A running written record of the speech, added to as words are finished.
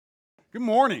Good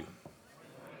morning.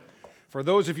 For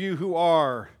those of you who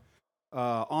are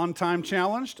on-time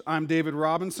challenged, I'm David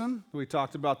Robinson. We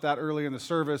talked about that early in the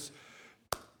service.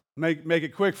 Make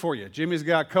it quick for you. Jimmy's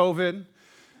got COVID.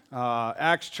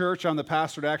 Acts Church, I'm the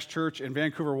pastor at Acts Church in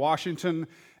Vancouver, Washington,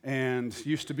 and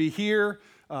used to be here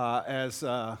as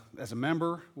a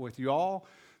member with you all.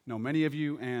 Know many of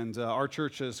you, and our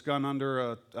church has gone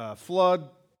under a flood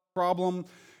problem,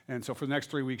 and so for the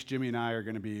next 3 weeks, Jimmy and I are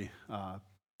going to be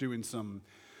doing some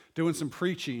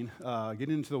preaching,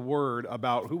 getting into the Word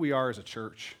about who we are as a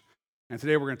church. And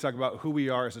today we're going to talk about who we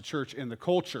are as a church in the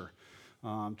culture.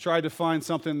 Tried to find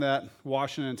something that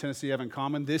Washington and Tennessee have in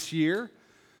common this year.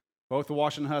 Both the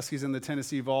Washington Huskies and the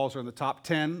Tennessee Vols are in the top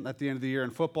 10 at the end of the year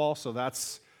in football, so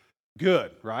that's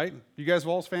good, right? You guys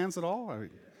Vols fans at all?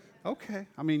 Okay.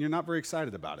 I mean, you're not very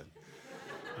excited about it.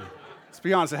 Let's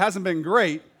be honest, it hasn't been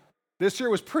great. This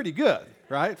year was pretty good,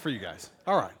 right, for you guys.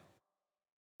 All right.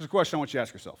 Here's a question I want you to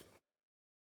ask yourself.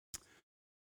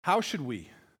 How should we,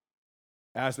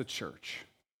 as the church,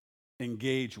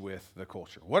 engage with the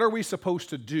culture? What are we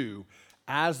supposed to do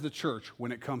as the church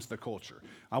when it comes to the culture?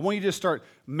 I want you to start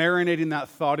marinating that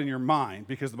thought in your mind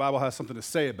because the Bible has something to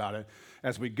say about it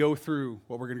as we go through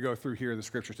what we're going to go through here in the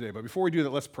scripture today. But before we do that,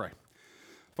 let's pray.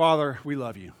 Father, we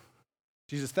love you.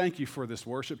 Jesus, thank you for this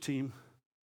worship team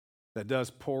that does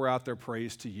pour out their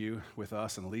praise to you with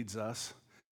us and leads us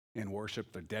in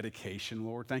worship, their dedication,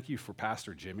 Lord. Thank you for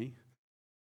Pastor Jimmy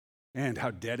and how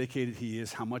dedicated he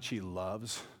is, how much he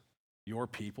loves your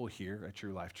people here at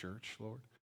True Life Church, Lord.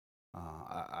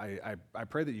 I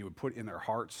pray that you would put in their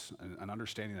hearts an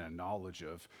understanding and a knowledge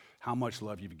of how much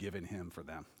love you've given him for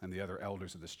them and the other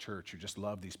elders of this church who just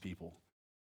love these people.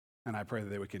 And I pray that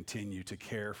they would continue to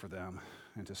care for them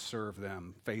and to serve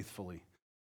them faithfully.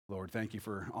 Lord, thank you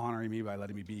for honoring me by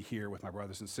letting me be here with my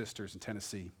brothers and sisters in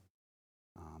Tennessee.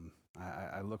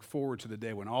 I look forward to the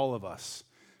day when all of us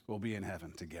will be in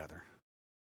heaven together.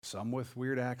 Some with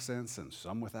weird accents and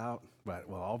some without, but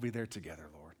we'll all be there together,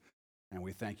 Lord. And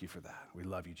we thank you for that. We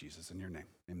love you, Jesus, in your name.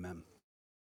 Amen.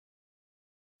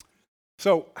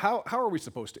 So how are we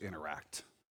supposed to interact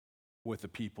with the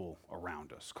people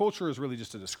around us? Culture is really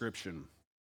just a description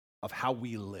of how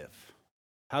we live.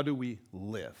 How do we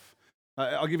live?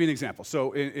 I'll give you an example.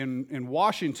 So in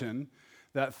Washington,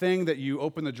 that thing that you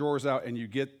open the drawers out and you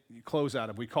get clothes out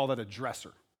of, we call that a dresser.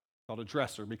 It's called a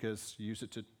dresser because you use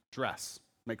it to dress.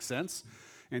 Makes sense?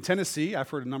 In Tennessee, I've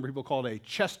heard a number of people call it a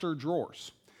Chester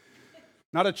drawers.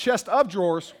 Not a chest of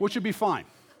drawers, which would be fine.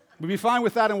 We'd be fine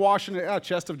with that in Washington. A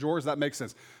chest of drawers, that makes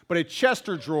sense. But a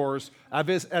Chester drawers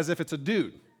as if it's a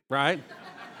dude, right?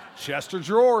 Chester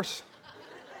drawers.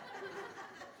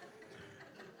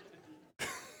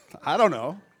 I don't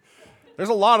know. There's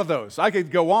a lot of those. I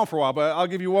could go on for a while, but I'll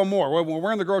give you one more. When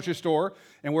we're in the grocery store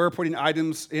and we're putting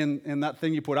items in that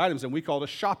thing you put items in, we call it a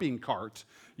shopping cart.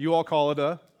 You all call it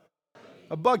a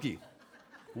buggy.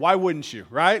 Why wouldn't you,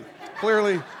 right?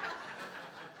 Clearly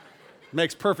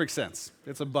makes perfect sense.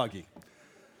 It's a buggy.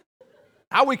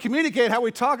 How we communicate, how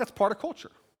we talk, that's part of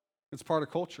culture. It's part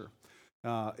of culture.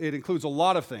 It includes a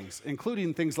lot of things,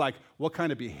 including things like what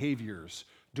kind of behaviors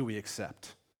do we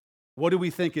accept? What do we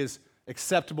think is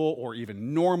acceptable or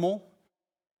even normal?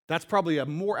 That's probably a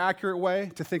more accurate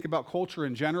way to think about culture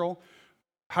in general.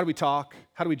 How do we talk?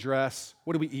 How do we dress?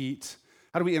 What do we eat?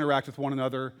 How do we interact with one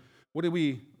another? What do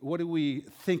we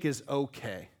think is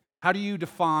okay? How do you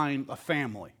define a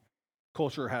family?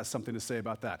 Culture has something to say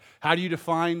about that. How do you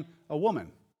define a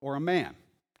woman or a man?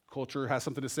 Culture has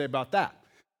something to say about that.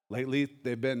 Lately,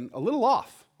 they've been a little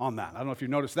off on that. I don't know if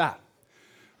you've noticed that.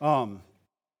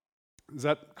 Is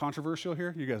that controversial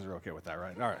here? You guys are okay with that,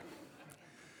 right? All right.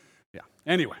 Yeah.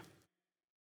 Anyway,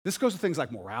 this goes to things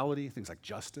like morality, things like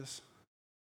justice,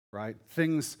 right?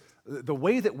 The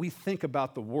way that we think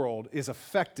about the world is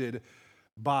affected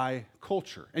by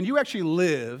culture. And you actually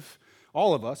live,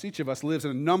 all of us, each of us lives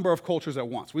in a number of cultures at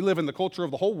once. We live in the culture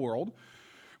of the whole world,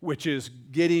 which is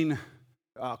getting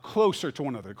closer to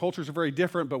one another. Cultures are very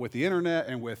different, but with the internet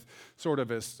and with sort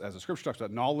of, as the scripture talks about,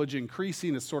 knowledge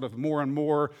increasing, it's sort of more and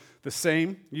more the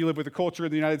same. You live with the culture in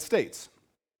the United States.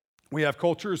 We have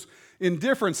cultures in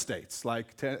different states,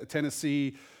 like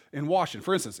Tennessee and Washington.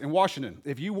 For instance, in Washington,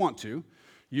 if you want to,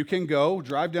 you can go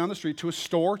drive down the street to a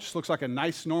store, just looks like a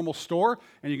nice, normal store,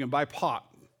 and you can buy pot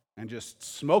and just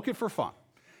smoke it for fun,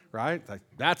 right? Like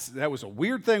that was a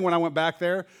weird thing when I went back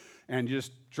there. And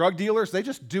just drug dealers, they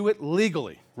just do it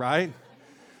legally, right?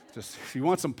 Just, if you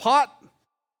want some pot,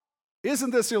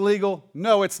 isn't this illegal?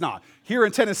 No, it's not. Here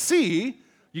in Tennessee,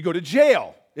 you go to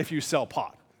jail if you sell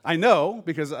pot. I know,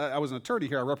 because I was an attorney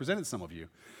here. I represented some of you.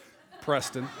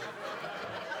 Preston.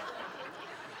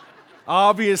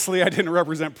 Obviously, I didn't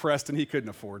represent Preston. He couldn't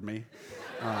afford me.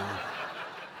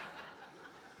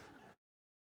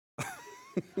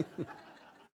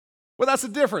 Well, that's the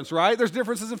difference, right? There's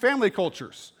differences in family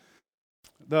cultures.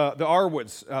 The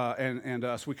Arwoods and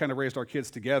us, we kind of raised our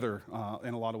kids together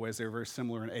in a lot of ways. They were very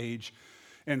similar in age.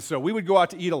 And so we would go out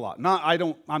to eat a lot.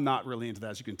 I'm not really into that,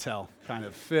 as you can tell, kind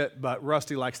of fit, but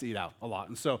Rusty likes to eat out a lot.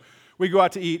 And so we go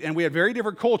out to eat, and we had very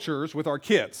different cultures with our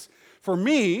kids. For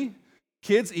me,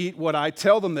 kids eat what I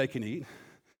tell them they can eat,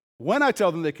 when I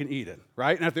tell them they can eat it,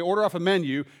 right? And if they order off a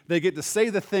menu, they get to say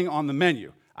the thing on the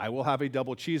menu. I will have a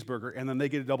double cheeseburger, and then they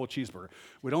get a double cheeseburger.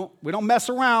 We don't mess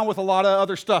around with a lot of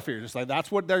other stuff here. Just like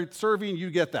that's what they're serving, you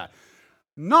get that.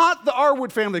 Not the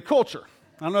Arwood family culture.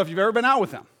 I don't know if you've ever been out with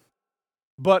them,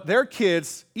 but their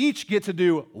kids each get to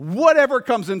do whatever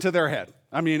comes into their head.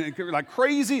 I mean, like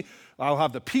crazy. I'll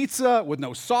have the pizza with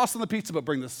no sauce on the pizza, but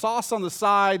bring the sauce on the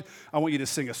side. I want you to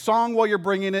sing a song while you're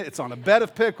bringing it. It's on a bed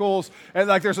of pickles, and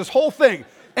like there's this whole thing,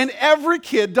 and every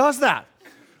kid does that.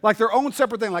 Like their own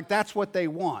separate thing, like that's what they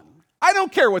want. I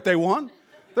don't care what they want.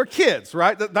 They're kids,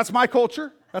 right? That's my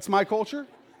culture. That's my culture,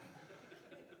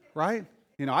 right?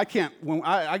 You know, I can't, when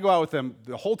I go out with them,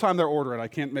 the whole time they're ordering, I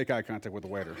can't make eye contact with the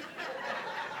waiter.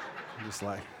 I'm just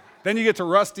like, then you get to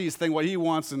Rusty's thing, what he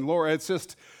wants, and Laura, it's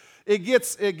just, it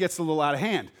gets a little out of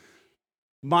hand.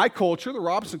 My culture, the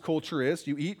Robinson culture is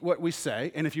you eat what we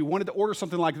say, and if you wanted to order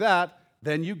something like that,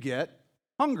 then you get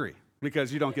hungry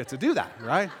because you don't get to do that,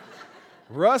 right?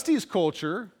 Rusty's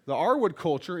culture, the Arwood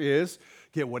culture, is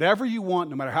get whatever you want,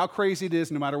 no matter how crazy it is,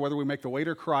 no matter whether we make the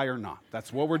waiter cry or not.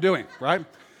 That's what we're doing, right?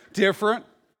 Different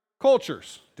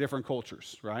cultures,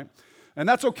 right? And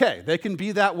that's okay. They can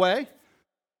be that way.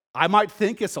 I might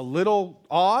think it's a little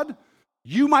odd.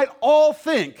 You might all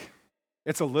think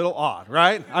it's a little odd,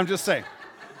 right? I'm just saying.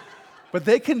 But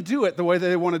they can do it the way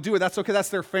they want to do it. That's okay. That's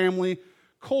their family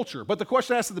culture. But the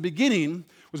question I asked at the beginning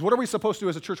was, what are we supposed to do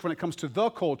as a church when it comes to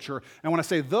the culture? And when I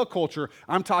say the culture,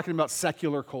 I'm talking about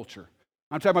secular culture.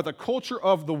 I'm talking about the culture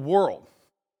of the world,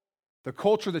 the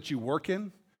culture that you work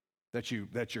in, that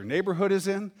your neighborhood is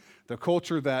in, the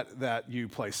culture that you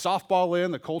play softball in,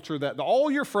 the culture that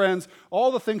all your friends,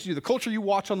 all the things you do, the culture you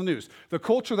watch on the news, the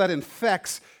culture that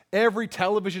infects every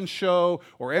television show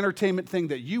or entertainment thing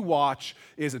that you watch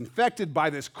is infected by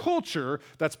this culture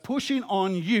that's pushing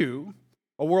on you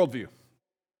a worldview,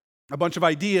 a bunch of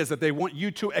ideas that they want you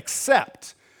to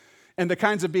accept, and the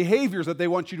kinds of behaviors that they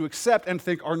want you to accept and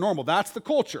think are normal. That's the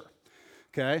culture,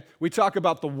 okay? We talk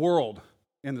about the world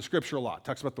in the scripture a lot. It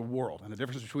talks about the world and the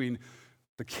difference between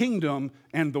the kingdom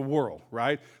and the world,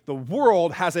 right? The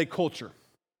world has a culture.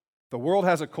 The world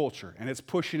has a culture, and it's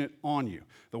pushing it on you.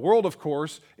 The world, of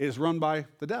course, is run by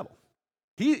the devil.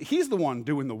 He's the one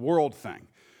doing the world thing.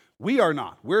 We are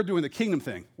not. We're doing the kingdom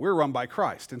thing. We're run by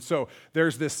Christ. And so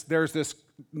there's this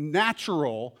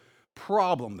natural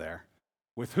problem there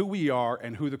with who we are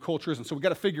and who the culture is. And so we've got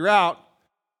to figure out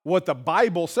what the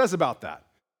Bible says about that.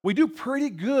 We do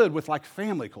pretty good with like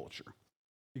family culture.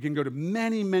 You can go to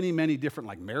many, many, many different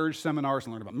like marriage seminars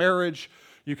and learn about marriage.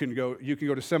 You can go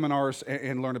to seminars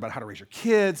and learn about how to raise your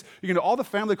kids. You can do all the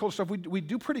family culture stuff. We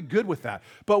do pretty good with that.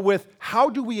 But with how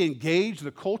do we engage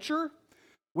the culture,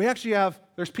 we actually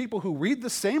there's people who read the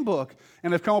same book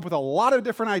and have come up with a lot of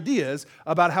different ideas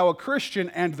about how a Christian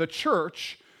and the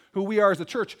church, who we are as a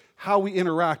church, how we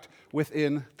interact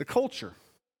within the culture.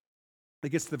 It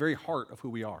gets to the very heart of who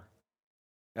we are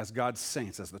as God's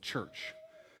saints, as the church.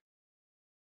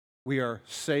 We are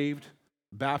saved,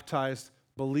 baptized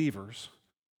believers,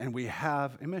 and we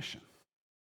have a mission.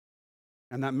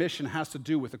 And that mission has to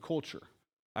do with the culture.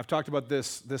 I've talked about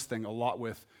this thing a lot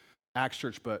with Acts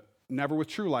Church, but never with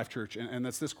True Life Church, and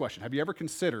that's this question. Have you ever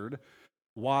considered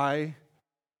why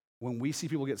when we see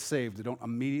people get saved, they don't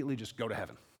immediately just go to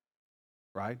heaven,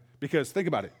 right? Because think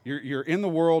about it. You're in the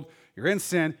world, you're in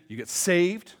sin, you get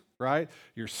saved, right?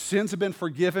 Your sins have been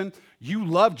forgiven. You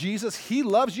love Jesus. He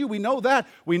loves you. We know that.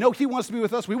 We know he wants to be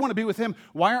with us. We want to be with him.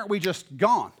 Why aren't we just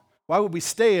gone? Why would we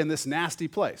stay in this nasty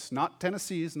place? Not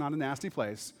Tennessee is not a nasty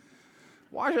place.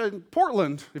 Why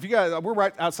Portland? If you guys, we're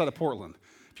right outside of Portland.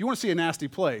 If you want to see a nasty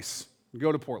place,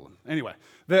 go to Portland. Anyway,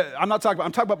 I'm talking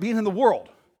about being in the world.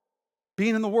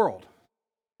 Being in the world.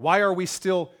 Why are we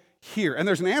still here? And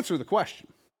there's an answer to the question.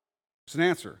 There's an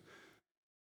answer.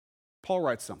 Paul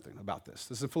writes something about this.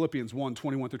 This is in Philippians 1,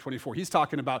 21 through 24. He's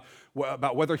talking about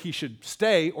whether he should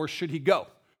stay or should he go.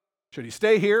 Should he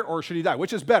stay here or should he die?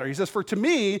 Which is better? He says, for to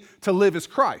me, to live is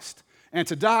Christ, and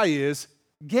to die is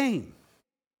gain.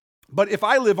 But if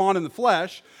I live on in the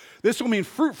flesh, this will mean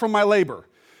fruit from my labor.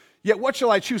 Yet what shall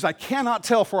I choose? I cannot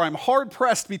tell, for I'm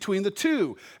hard-pressed between the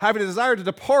two, having a desire to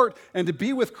depart and to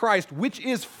be with Christ, which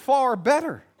is far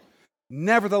better.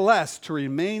 Nevertheless, to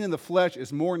remain in the flesh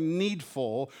is more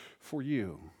needful for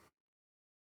you.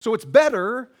 So it's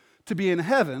better to be in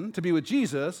heaven, to be with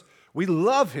Jesus. We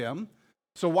love him.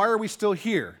 So why are we still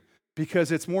here?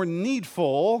 Because it's more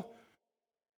needful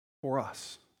for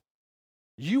us.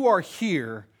 You are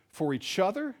here for each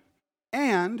other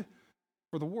and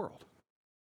for the world.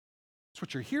 That's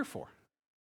what you're here for.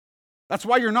 That's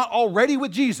why you're not already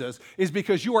with Jesus, is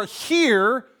because you are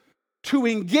here to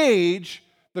engage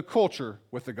the culture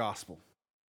with the gospel.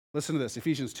 Listen to this,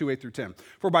 Ephesians 2, 8 through 10.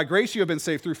 For by grace you have been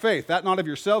saved through faith, that not of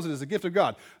yourselves, it is a gift of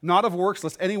God, not of works,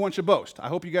 lest anyone should boast. I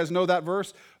hope you guys know that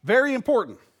verse. Very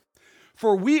important.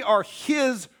 For we are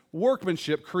his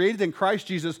workmanship, created in Christ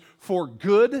Jesus for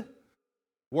good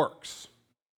works.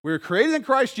 We are created in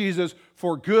Christ Jesus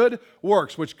for good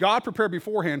works, which God prepared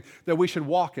beforehand that we should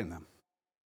walk in them.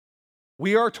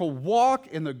 We are to walk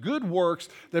in the good works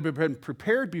that have been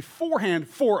prepared beforehand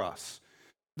for us.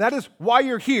 That is why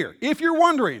you're here. If you're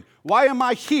wondering, why am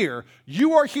I here?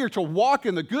 You are here to walk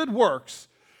in the good works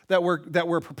that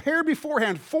were prepared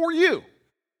beforehand for you.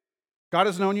 God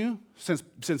has known you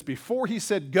since before he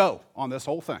said go on this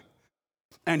whole thing.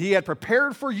 And he had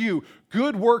prepared for you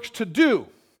good works to do.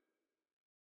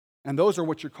 And those are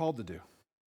what you're called to do.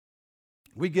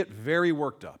 We get very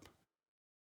worked up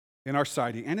in our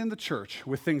society and in the church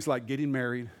with things like getting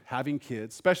married, having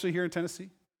kids, especially here in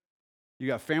Tennessee. You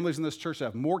got families in this church that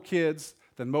have more kids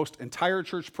than most entire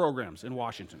church programs in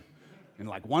Washington, in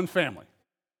like one family.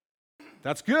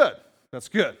 That's good. That's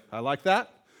good. I like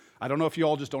that. I don't know if you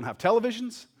all just don't have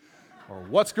televisions or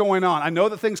what's going on. I know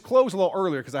that things close a little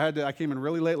earlier because I came in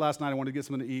really late last night. I wanted to get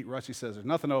something to eat. Rusty says, there's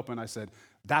nothing open. I said,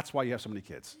 that's why you have so many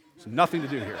kids. There's nothing to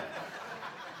do here.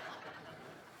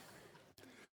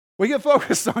 We get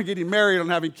focused on getting married, on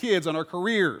having kids, on our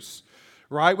careers,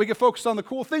 right? We get focused on the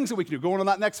cool things that we can do, going on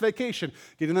that next vacation,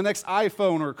 getting the next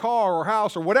iPhone or car or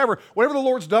house or whatever the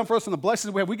Lord's done for us and the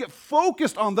blessings we have. We get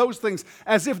focused on those things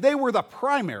as if they were the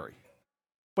primary,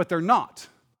 but they're not.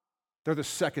 They're the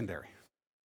secondary.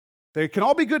 They can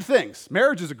all be good things.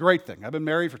 Marriage is a great thing. I've been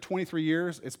married for 23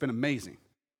 years. It's been amazing.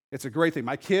 It's a great thing.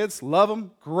 My kids love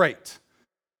them. Great.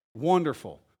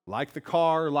 Wonderful. Like the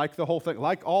car, like the whole thing,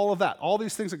 like all of that. All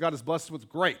these things that God has blessed us with,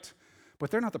 great. But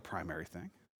they're not the primary thing.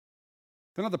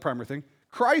 They're not the primary thing.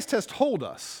 Christ has told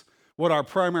us what our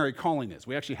primary calling is.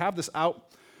 We actually have this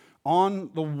out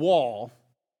on the wall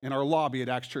in our lobby at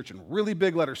Acts Church in really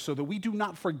big letters so that we do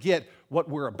not forget what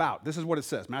we're about. This is what it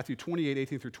says, Matthew 28,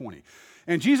 18 through 20.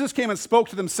 And Jesus came and spoke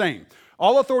to them, saying,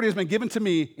 all authority has been given to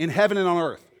me in heaven and on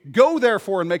earth. Go,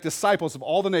 therefore, and make disciples of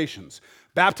all the nations,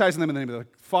 baptizing them in the name of the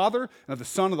Father and of the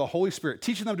Son and of the Holy Spirit,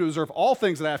 teaching them to observe all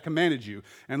things that I have commanded you.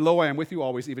 And lo, I am with you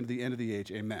always, even to the end of the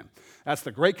age. Amen. That's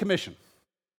the Great Commission.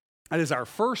 That is our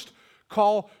first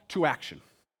call to action,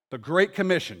 the Great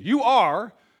Commission. You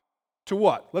are to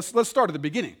what? Let's start at the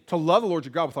beginning. To love the Lord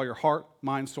your God with all your heart,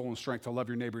 mind, soul, and strength. To love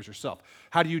your neighbors yourself.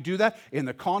 How do you do that? In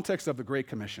the context of the Great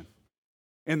Commission.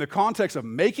 In the context of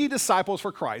making disciples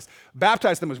for Christ,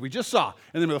 baptize them as we just saw,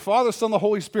 in the name of the Father, Son, and the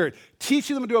Holy Spirit,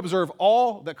 teaching them to observe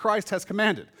all that Christ has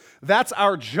commanded. That's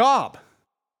our job.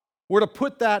 We're to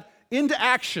put that into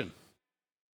action.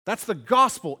 That's the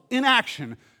gospel in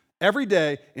action every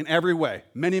day, in every way.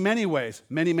 Many, many ways,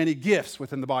 many, many gifts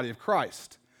within the body of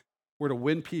Christ. We're to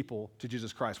win people to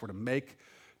Jesus Christ. We're to make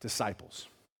disciples.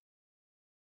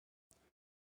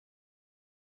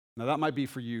 Now, that might be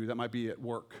for you. That might be at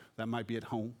work. That might be at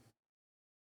home.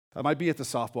 That might be at the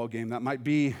softball game. That might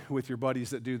be with your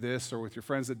buddies that do this or with your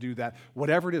friends that do that.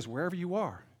 Whatever it is, wherever you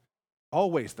are,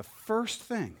 always the first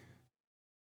thing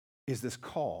is this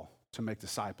call to make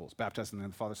disciples, baptizing them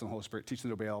in the Father, Son, and the Holy Spirit, teaching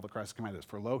them to obey all that Christ has commanded us.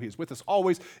 For lo, he is with us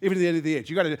always, even to the end of the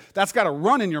age. That's got to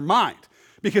run in your mind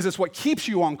because it's what keeps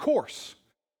you on course.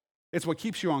 It's what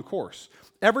keeps you on course.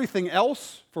 Everything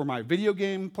else for my video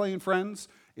game playing friends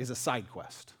is a side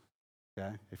quest.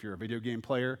 Okay? If you're a video game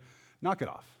player, knock it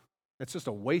off. It's just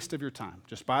a waste of your time.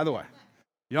 Just by the way,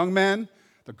 young men,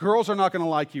 the girls are not going to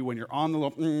like you when you're on the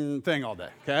little thing all day.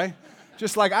 Okay?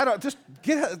 Just like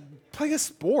play a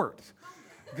sport.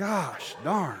 Gosh,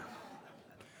 darn.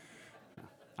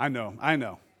 I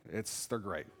know. They're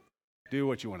great. Do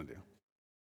what you want to do.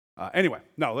 Anyway,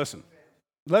 no, listen.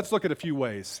 Let's look at a few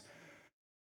ways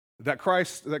that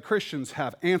Christians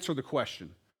have answered the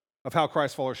question of how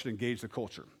Christ followers should engage the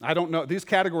culture. I don't know. These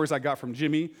categories I got from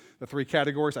Jimmy, the 3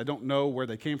 categories, I don't know where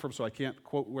they came from, so I can't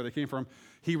quote where they came from.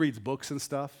 He reads books and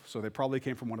stuff, so they probably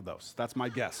came from one of those. That's my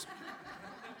guess.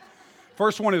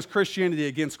 First one is Christianity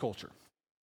against culture.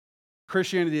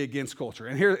 Christianity against culture.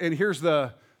 And here's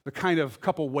the kind of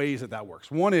couple ways that works.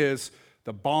 One is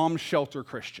the bomb shelter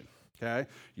Christian, okay?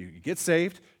 You get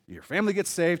saved, your family gets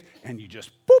saved, and you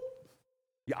just,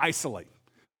 you isolate.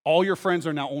 All your friends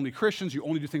are now only Christians. You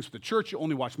only do things with the church. You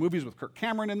only watch movies with Kirk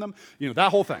Cameron in them.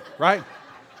 That whole thing, right?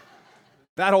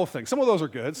 That whole thing. Some of those are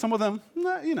good. Some of them,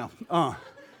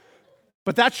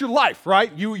 But that's your life,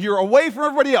 right? You're away from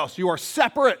everybody else. You are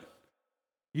separate.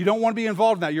 You don't want to be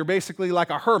involved in that. You're basically like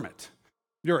a hermit.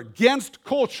 You're against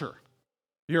culture.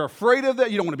 You're afraid of that.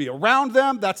 You don't want to be around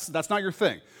them. That's not your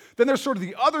thing. Then there's sort of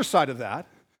the other side of that,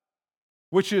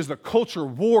 which is the culture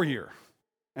warrior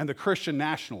and the Christian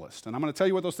nationalist. And I'm going to tell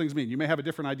you what those things mean. You may have a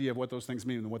different idea of what those things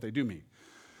mean than what they do mean.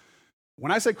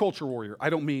 When I say culture warrior, I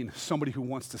don't mean somebody who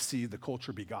wants to see the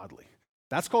culture be godly.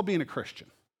 That's called being a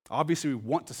Christian. Obviously, we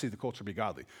want to see the culture be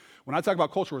godly. When I talk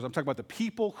about culture wars, I'm talking about the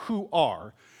people who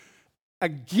are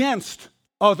against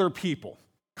other people,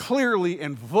 clearly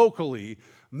and vocally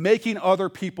making other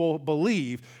people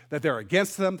believe that they're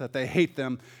against them, that they hate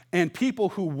them, and people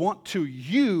who want to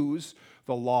use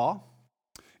the law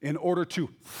in order to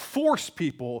force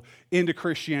people into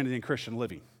Christianity and Christian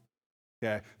living.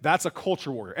 Okay? That's a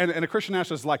culture warrior. And a Christian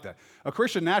nationalist is like that. A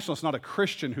Christian nationalist is not a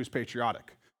Christian who's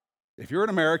patriotic. If you're an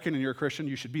American and you're a Christian,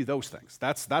 you should be those things.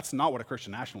 That's not what a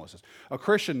Christian nationalist is. A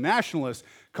Christian nationalist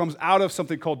comes out of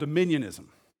something called dominionism.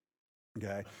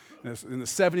 Okay? In the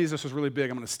 70s, this was really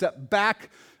big. I'm going to step back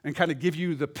and kind of give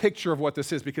you the picture of what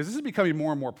this is, because this is becoming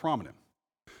more and more prominent.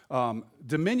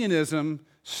 Dominionism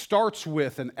starts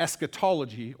with an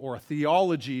eschatology or a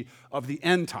theology of the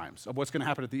end times, of what's going to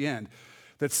happen at the end,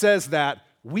 that says that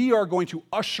we are going to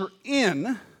usher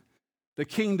in the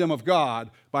kingdom of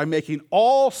God by making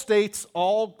all states,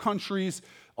 all countries,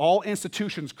 all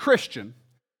institutions Christian,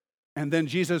 and then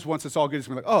Jesus, once it's all good, is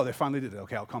going to be like, oh, they finally did it.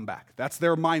 Okay, I'll come back. That's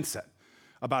their mindset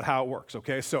about how it works,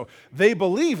 okay? So they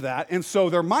believe that, and so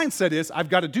their mindset is, I've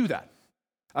got to do that.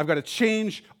 I've got to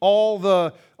change all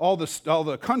the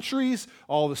countries,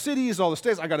 all the cities, all the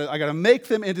states. I got to make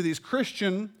them into these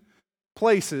Christian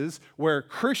places where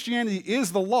Christianity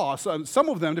is the law. So some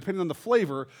of them, depending on the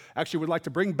flavor, actually would like to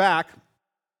bring back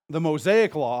the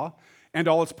Mosaic law and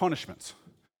all its punishments.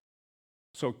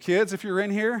 So kids, if you're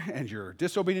in here and you're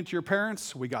disobedient to your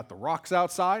parents, we got the rocks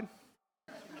outside.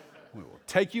 We will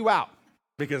take you out,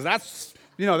 because that's,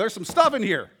 there's some stuff in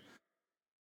here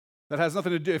that has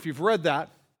nothing to do. If you've read that,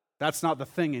 that's not the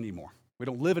thing anymore. We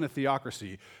don't live in a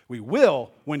theocracy. We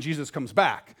will when Jesus comes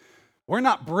back. We're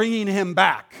not bringing him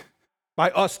back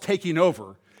by us taking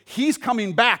over. He's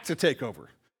coming back to take over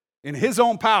in his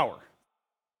own power.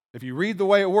 If you read the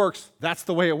way it works, that's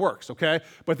the way it works, okay?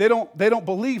 But they don't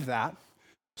believe that,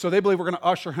 so they believe we're going to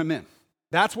usher him in.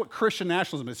 That's what Christian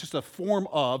nationalism is. It's just a form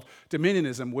of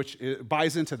dominionism, which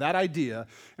buys into that idea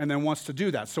and then wants to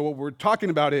do that. So what we're talking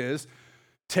about is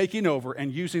taking over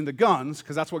and using the guns,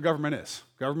 because that's what government is.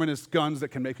 Government is guns that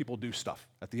can make people do stuff.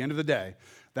 At the end of the day,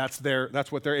 that's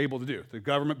what they're able to do. The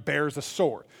government bears a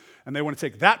sword, and they want to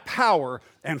take that power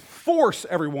and force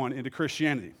everyone into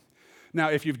Christianity. Now,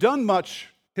 if you've done much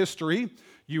history,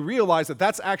 you realize that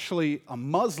that's actually a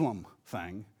Muslim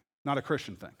thing, not a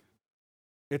Christian thing.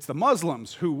 It's the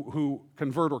Muslims who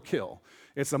convert or kill.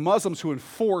 It's the Muslims who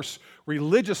enforce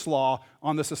religious law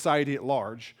on the society at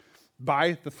large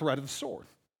by the threat of the sword.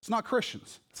 It's not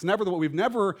Christians. We've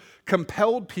never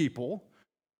compelled people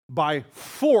by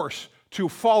force to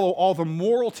follow all the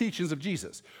moral teachings of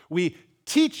Jesus. We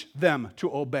teach them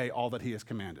to obey all that he has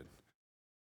commanded.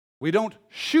 We don't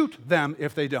shoot them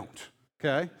if they don't,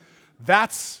 okay?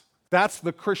 That's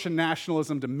the Christian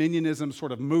nationalism, dominionism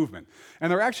sort of movement. And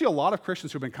there are actually a lot of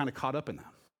Christians who have been kind of caught up in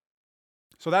that.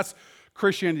 So that's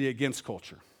Christianity against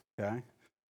culture, okay?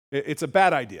 It's a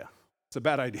bad idea. It's a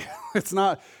bad idea. It's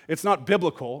not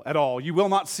biblical at all. You will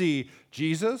not see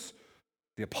Jesus,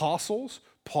 the apostles,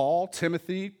 Paul,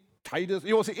 Timothy, Titus.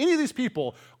 You won't see any of these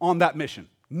people on that mission.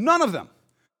 None of them.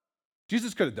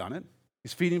 Jesus could have done it.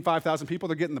 He's feeding 5,000 people.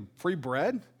 They're getting the free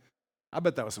bread. I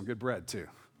bet that was some good bread too.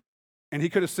 And he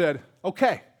could have said,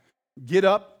 okay, get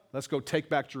up. Let's go take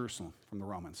back Jerusalem from the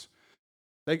Romans.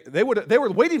 They were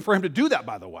waiting for him to do that,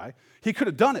 by the way. He could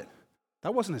have done it.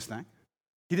 That wasn't his thing.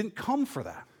 He didn't come for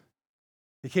that.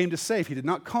 He came to save. He did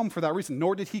not come for that reason,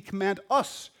 nor did he command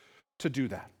us to do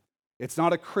that. It's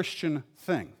not a Christian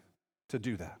thing to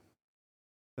do that.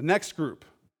 The next group,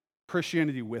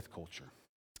 Christianity with culture.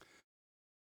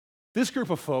 This group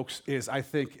of folks is, I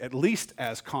think, at least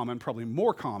as common, probably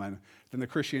more common than the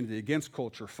Christianity against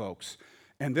culture folks.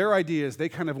 And their idea is they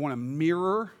kind of want to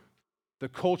mirror the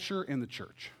culture in the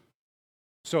church.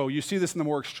 So you see this in the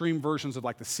more extreme versions of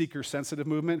like the seeker-sensitive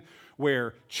movement,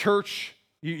 where church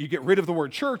You get rid of the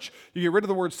word church, you get rid of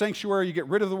the word sanctuary, you get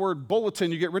rid of the word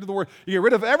bulletin, you get rid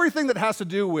of everything that has to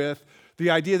do with the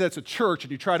idea that it's a church,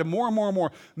 and you try to more and more and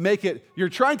more make it, you're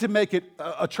trying to make it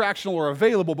attractional or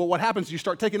available, but what happens is you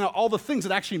start taking out all the things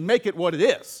that actually make it what it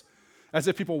is. As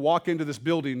if people walk into this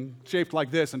building shaped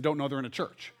like this and don't know they're in a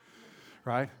church,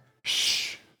 right?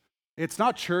 Shh, it's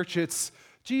not church, it's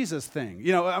Jesus thing.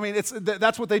 I mean,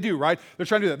 that's what they do, right? They're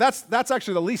trying to do that. That's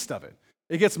actually the least of it.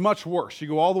 It gets much worse. You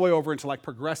go all the way over into like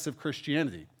progressive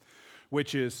Christianity,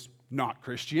 which is not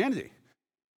Christianity,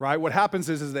 right? What happens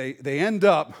is they end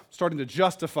up starting to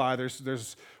justify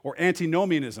or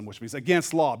antinomianism, which means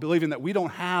against law, believing that we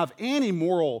don't have any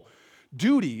moral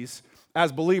duties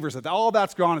as believers, that all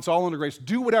that's gone, it's all under grace,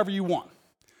 do whatever you want.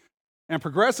 And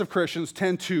progressive Christians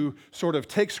tend to sort of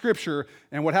take Scripture,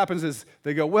 and what happens is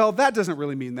they go, well, that doesn't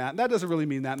really mean that, and that doesn't really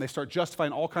mean that, and they start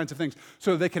justifying all kinds of things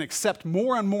so that they can accept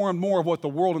more and more and more of what the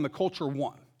world and the culture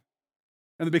want.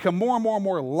 And they become more and more and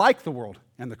more like the world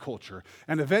and the culture.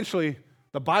 And eventually,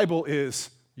 the Bible is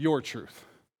your truth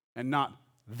and not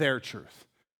their truth.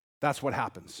 That's what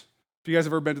happens. If you guys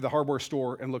have ever been to the hardware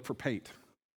store and looked for paint,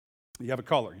 you have a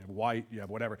color, you have white, you have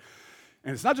whatever.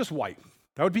 And it's not just white.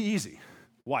 That would be easy.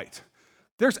 White.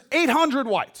 There's 800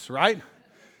 whites, right?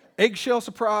 Eggshell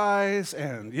surprise,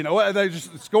 and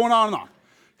it's going on and on.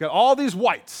 Got all these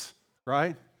whites,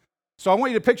 right? So I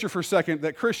want you to picture for a second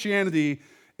that Christianity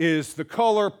is the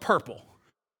color purple,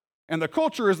 and the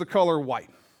culture is the color white.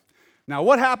 Now,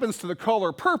 what happens to the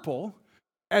color purple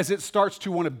as it starts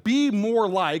to want to be more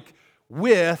like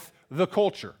with the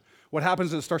culture? What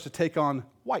happens is it starts to take on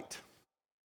white,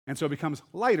 and so it becomes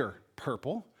lighter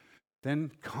purple,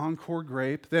 then Concord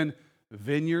grape, then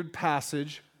Vineyard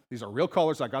Passage. These are real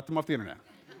colors. I got them off the internet.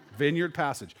 Vineyard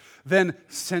Passage. Then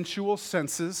Sensual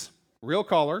Senses, real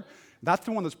color. That's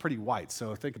the one that's pretty white,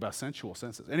 so think about Sensual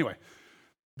Senses. Anyway,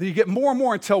 then you get more and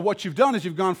more until what you've done is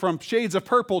you've gone from shades of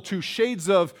purple to shades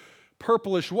of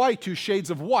purplish white to shades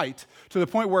of white, to the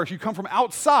point where if you come from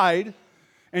outside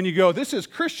and you go, this is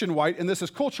Christian white and this is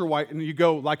culture white, and you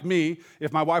go like me,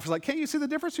 if my wife was like, can't you see the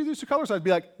difference between these two colors? I'd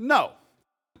be like, no,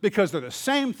 because they're the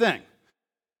same thing.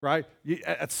 Right?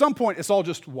 At some point, it's all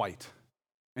just white,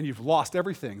 and you've lost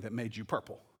everything that made you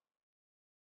purple.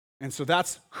 And so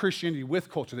that's Christianity with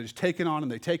culture. They just take it on,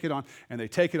 and they take it on, and they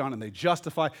take it on, and they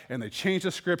justify, and they change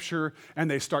the Scripture, and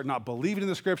they start not believing in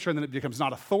the Scripture, and then it becomes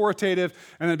not authoritative,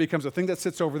 and then it becomes a thing that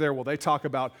sits over there while they talk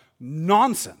about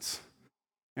nonsense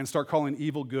and start calling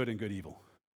evil good and good evil.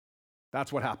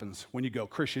 That's what happens when you go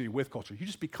Christianity with culture. You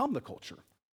just become the culture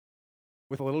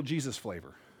with a little Jesus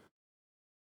flavor.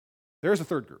 There's a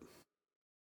third group.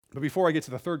 But before I get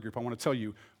to the third group, I want to tell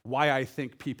you why I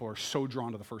think people are so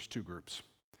drawn to the first two groups.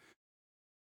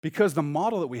 Because the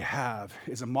model that we have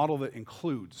is a model that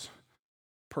includes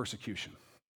persecution.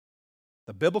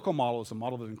 The biblical model is a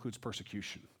model that includes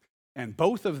persecution. And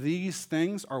both of these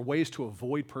things are ways to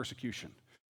avoid persecution.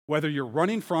 Whether you're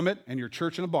running from it and your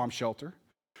church in a bomb shelter,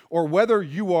 or whether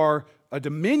you are a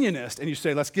dominionist and you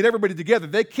say, let's get everybody together.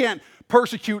 They can't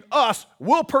persecute us,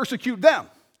 we'll persecute them.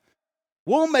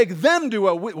 We'll make them do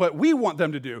what we want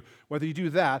them to do, whether you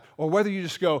do that or whether you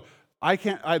just go,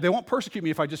 they won't persecute me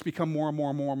if I just become more and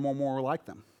more and more and more and more like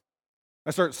them.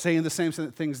 I start saying the same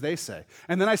things they say.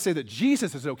 And then I say that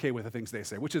Jesus is okay with the things they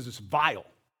say, which is just vile.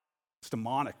 It's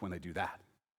demonic when they do that.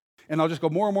 And I'll just go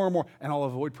more and more and more, and I'll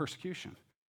avoid persecution.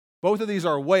 Both of these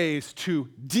are ways to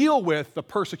deal with the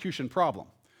persecution problem.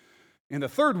 In the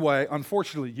third way,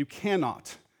 unfortunately, you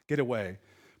cannot get away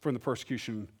from the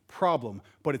persecution problem,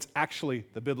 but it's actually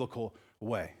the biblical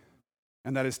way,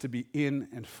 and that is to be in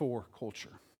and for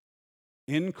culture.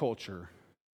 In culture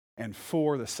and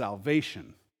for the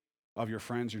salvation of your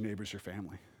friends, your neighbors, your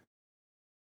family.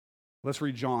 Let's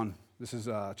read John. This is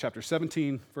chapter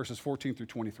 17, verses 14 through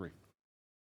 23.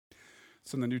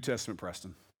 It's in the New Testament,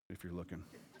 Preston, if you're looking.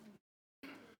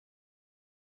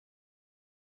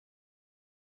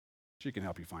 She can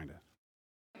help you find it.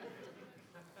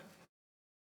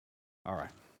 All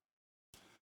right.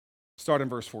 Start in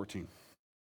verse 14.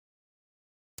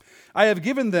 I have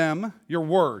given them your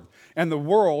word, and the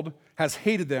world has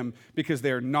hated them because they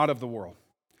are not of the world,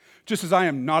 just as I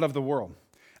am not of the world.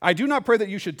 I do not pray that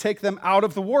you should take them out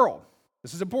of the world.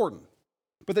 This is important,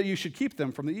 but that you should keep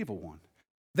them from the evil one.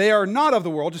 They are not of the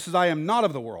world, just as I am not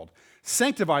of the world.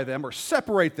 Sanctify them, or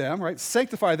separate them, right?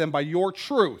 Sanctify them by your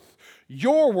truth.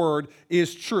 Your word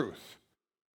is truth.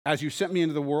 As you sent me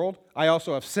into the world, I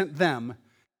also have sent them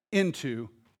into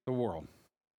the world.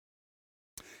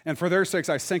 And for their sakes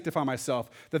I sanctify myself,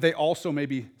 that they also may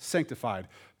be sanctified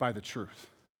by the truth.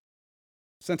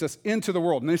 sent us into the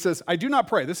world. And he says, I do not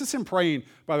pray. This is him praying,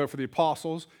 by the way, for the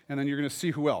apostles, and then you're going to see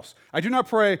who else. I do not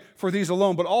pray for these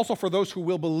alone, but also for those who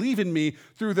will believe in me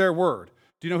through their word.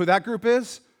 Do you know who that group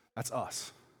is? That's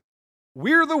us.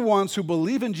 We're the ones who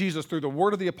believe in Jesus through the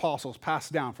word of the apostles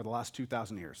passed down for the last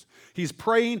 2,000 years. He's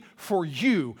praying for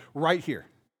you right here.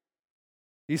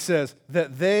 He says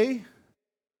that they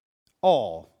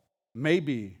all may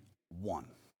be one.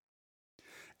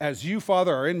 As you,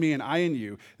 Father, are in me and I in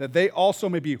you, that they also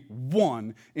may be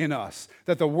one in us,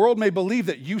 that the world may believe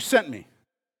that you sent me.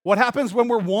 What happens when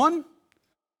we're one?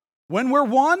 When we're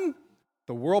one,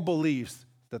 the world believes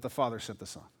that the Father sent the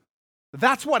Son.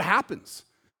 That's what happens.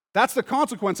 That's the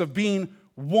consequence of being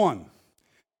one.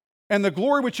 And the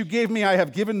glory which you gave me, I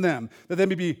have given them, that they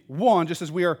may be one, just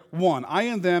as we are one. I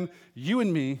and them, you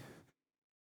and me,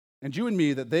 and you and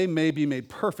me, that they may be made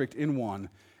perfect in one,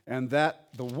 and that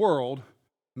the world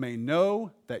may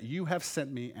know that you have sent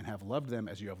me and have loved them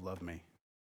as you have loved me.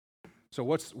 So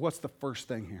what's the first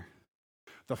thing here?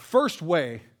 The first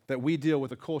way that we deal with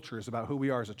the culture is about who we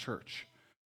are as a church.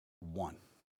 One.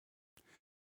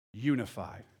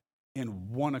 Unified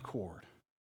in one accord.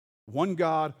 One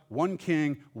God, one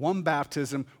King, one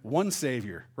baptism, one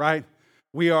Savior, right?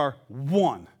 We are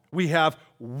one. We have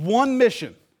one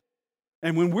mission.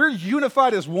 And when we're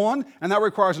unified as one, and that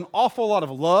requires an awful lot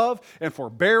of love and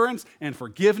forbearance and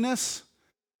forgiveness,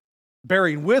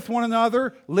 bearing with one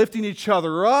another, lifting each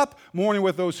other up, mourning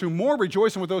with those who mourn,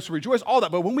 rejoicing with those who rejoice, all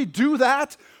that. But when we do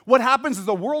that, what happens is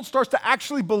the world starts to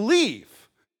actually believe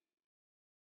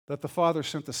that the Father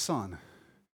sent the Son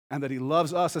and that he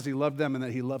loves us as he loved them and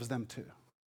that he loves them too.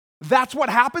 That's what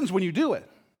happens when you do it.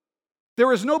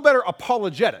 There is no better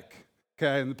apologetic,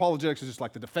 okay? And apologetics is just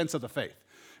like the defense of the faith.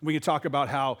 We can talk about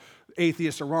how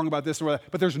atheists are wrong about this or that,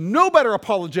 but there's no better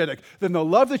apologetic than the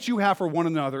love that you have for one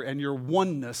another and your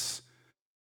oneness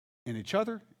in each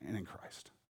other and in Christ.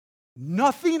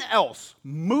 Nothing else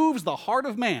moves the heart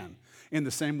of man in the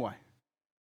same way.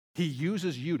 He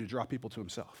uses you to draw people to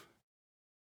himself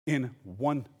in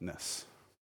oneness.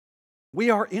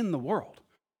 We are in the world.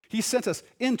 He sent us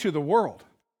into the world,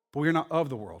 but we are not of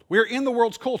the world. We are in the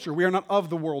world's culture. We are not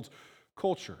of the world's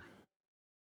culture.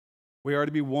 We are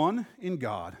to be one in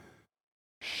God,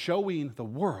 showing the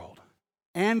world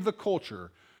and the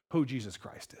culture who Jesus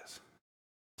Christ is.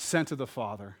 Sent to the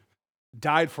Father,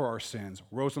 died for our sins,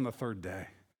 rose on the third day,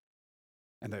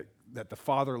 and that the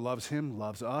Father loves him,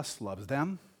 loves us, loves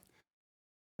them,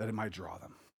 that it might draw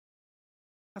them.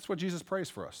 That's what Jesus prays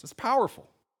for us. That's powerful.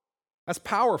 That's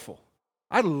powerful.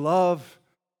 I love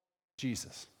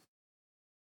Jesus.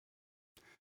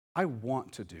 I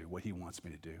want to do what he wants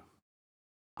me to do.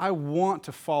 I want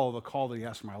to follow the call that he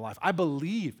has for my life. I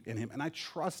believe in him, and I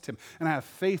trust him, and I have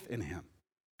faith in him.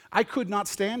 I could not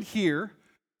stand here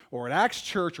or at Acts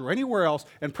Church or anywhere else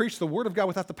and preach the word of God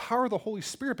without the power of the Holy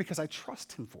Spirit because I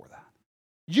trust him for that.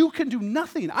 You can do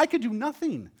nothing. I could do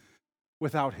nothing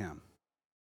without him.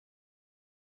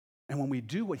 And when we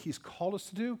do what he's called us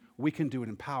to do, we can do it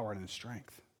in power and in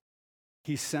strength.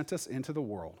 He sent us into the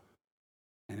world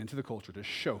and into the culture to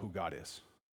show who God is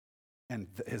and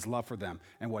his love for them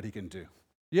and what he can do.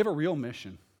 You have a real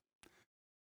mission.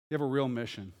 You have a real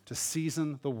mission to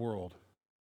season the world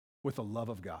with the love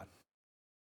of God.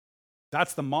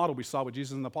 That's the model we saw with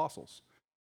Jesus and the apostles.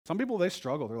 Some people, they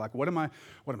struggle. They're like, what am I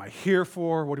here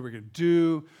for? What are we going to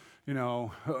do?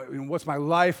 What's my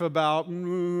life about?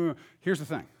 Here's the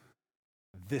thing.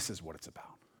 This is what it's about.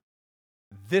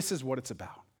 This is what it's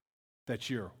about. That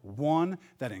you're one,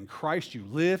 that in Christ you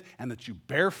live, and that you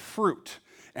bear fruit.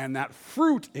 And that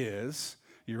fruit is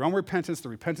your own repentance, the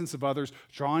repentance of others,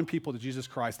 drawing people to Jesus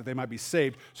Christ that they might be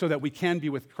saved so that we can be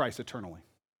with Christ eternally.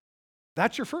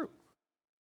 That's your fruit.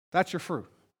 That's your fruit.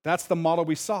 That's the model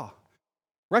we saw.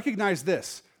 Recognize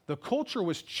this. The culture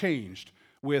was changed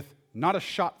with not a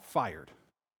shot fired.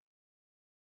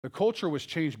 The culture was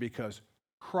changed because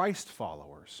Christ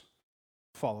followers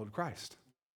followed Christ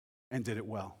and did it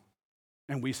well.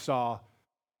 And we saw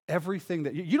everything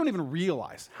that you don't even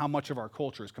realize how much of our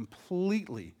culture is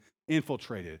completely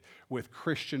infiltrated with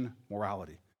Christian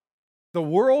morality. The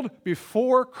world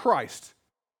before Christ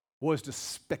was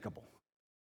despicable.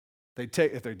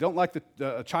 If they don't like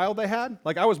the child they had,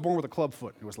 like I was born with a club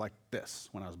foot. It was like this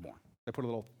when I was born. They put a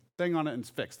little thing on it and it's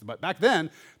fixed. But back then,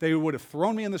 they would have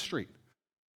thrown me in the street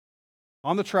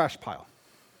on the trash pile.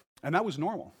 And that was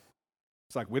normal.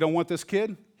 It's like, we don't want this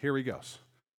kid, here he goes.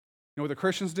 You know what the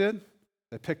Christians did?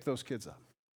 They picked those kids up.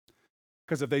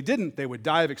 Because if they didn't, they would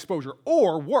die of exposure.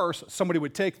 Or worse, somebody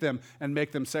would take them and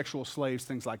make them sexual slaves,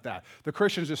 things like that. The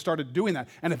Christians just started doing that.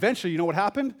 And eventually, you know what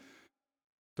happened?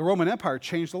 The Roman Empire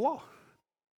changed the law.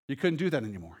 You couldn't do that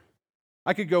anymore.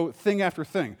 I could go thing after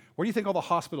thing. Where do you think all the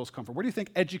hospitals come from? Where do you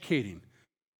think educating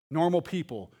normal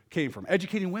people came from?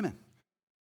 Educating women.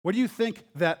 Where do you think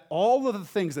that all of the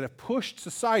things that have pushed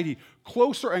society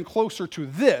closer and closer to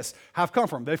this have come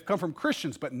from? They've come from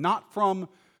Christians, but not from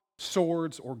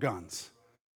swords or guns.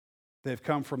 They've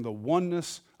come from the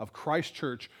oneness of Christ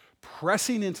Church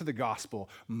pressing into the gospel,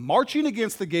 marching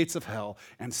against the gates of hell,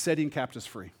 and setting captives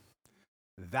free.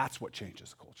 That's what changes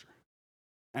the culture.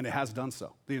 And it has done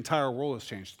so. The entire world has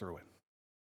changed through it.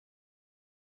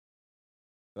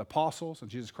 The apostles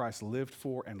and Jesus Christ lived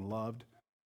for and loved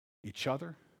each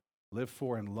other, lived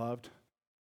for and loved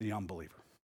the unbeliever,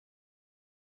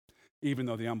 even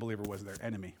though the unbeliever was their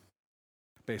enemy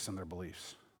based on their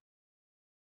beliefs.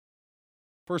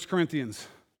 1 Corinthians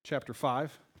chapter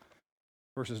 5,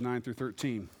 verses 9 through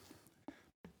 13.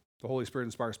 The Holy Spirit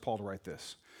inspires Paul to write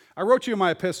this. I wrote you in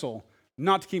my epistle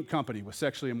not to keep company with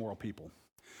sexually immoral people.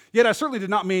 Yet I certainly did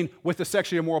not mean with the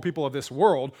sexually immoral people of this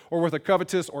world, or with the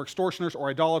covetous, or extortioners, or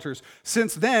idolaters,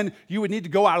 since then you would need to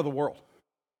go out of the world.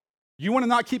 You want to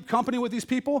not keep company with these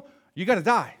people? You got to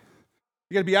die.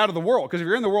 You got to be out of the world, because if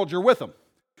you're in the world, you're with them.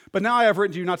 But now I have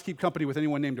written to you not to keep company with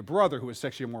anyone named a brother who is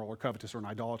sexually immoral, or covetous, or an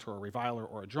idolater, or a reviler,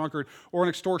 or a drunkard, or an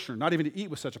extortioner, not even to eat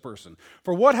with such a person.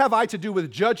 For what have I to do with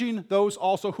judging those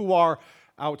also who are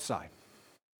outside?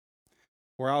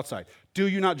 Who are outside. Do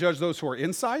you not judge those who are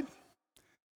inside?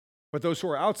 But those who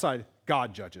are outside,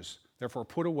 God judges. Therefore,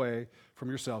 put away from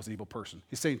yourselves the evil person.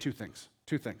 He's saying two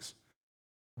things.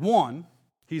 One,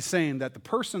 he's saying that the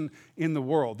person in the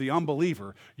world, the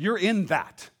unbeliever, you're in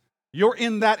that. You're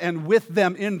in that and with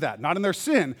them in that. Not in their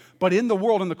sin, but in the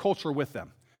world and the culture with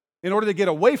them. In order to get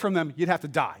away from them, you'd have to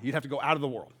die. You'd have to go out of the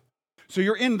world. So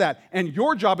you're in that, and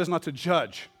your job is not to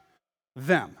judge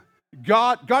them.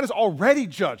 God has already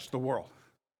judged the world.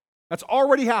 That's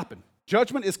already happened.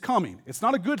 Judgment is coming. It's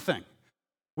not a good thing.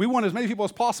 We want as many people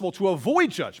as possible to avoid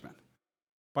judgment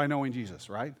by knowing Jesus,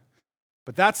 right?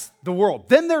 But that's the world.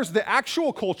 Then there's the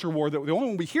actual culture war, that the only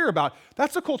one we hear about.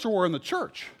 That's the culture war in the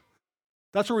church.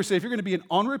 That's where we say if you're going to be an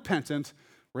unrepentant,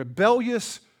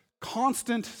 rebellious,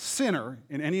 constant sinner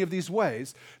in any of these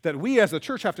ways, that we as the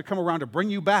church have to come around to bring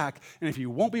you back. And if you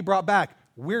won't be brought back,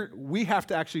 we have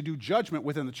to actually do judgment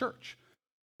within the church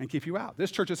and keep you out.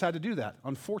 This church has had to do that,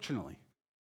 unfortunately.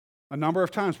 A number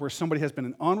of times where somebody has been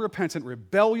an unrepentant,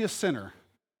 rebellious sinner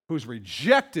who's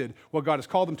rejected what God has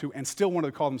called them to and still wanted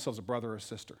to call themselves a brother or a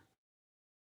sister.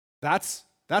 That's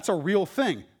a real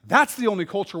thing. That's the only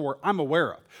culture war I'm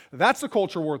aware of. That's the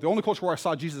culture war, the only culture war I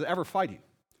saw Jesus ever fighting.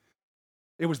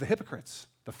 It was the hypocrites,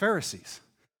 the Pharisees.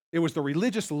 It was the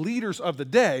religious leaders of the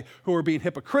day who were being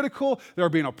hypocritical, they were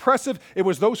being oppressive. It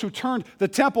was those who turned the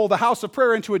temple, the house of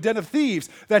prayer, into a den of thieves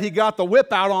that he got the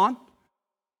whip out on.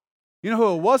 You know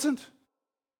who it wasn't?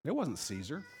 It wasn't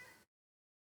Caesar.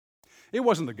 It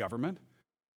wasn't the government.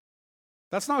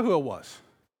 That's not who it was.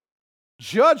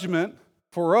 Judgment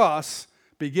for us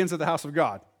begins at the house of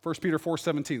God. 1 Peter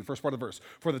 4:17, the first part of the verse.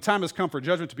 For the time has come for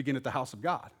judgment to begin at the house of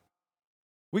God.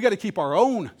 We got to keep our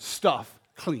own stuff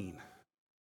clean.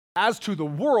 As to the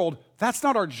world, that's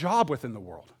not our job within the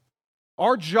world.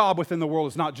 Our job within the world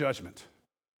is not judgment.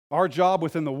 Our job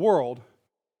within the world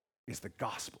is the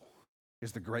gospel,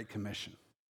 is the Great Commission.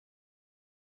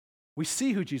 We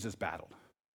see who Jesus battled.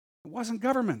 It wasn't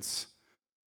governments.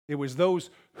 It was those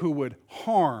who would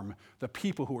harm the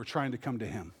people who were trying to come to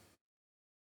him.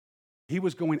 He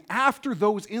was going after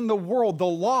those in the world, the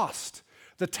lost,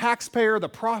 the taxpayer, the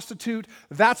prostitute.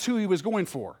 That's who he was going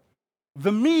for.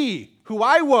 The me, who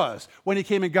I was when he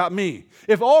came and got me.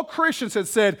 If all Christians had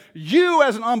said, you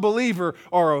as an unbeliever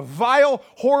are a vile,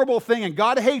 horrible thing and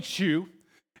God hates you,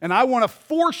 and I want to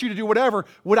force you to do whatever,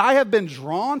 would I have been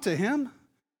drawn to him?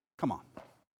 Come on.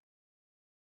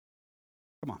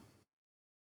 Come on.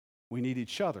 We need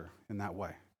each other in that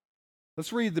way.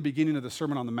 Let's read the beginning of the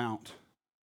Sermon on the Mount.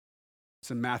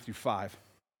 It's in Matthew 5.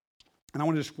 And I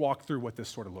want to just walk through what this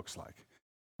sort of looks like.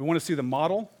 We want to see the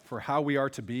model for how we are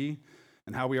to be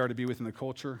and how we are to be within the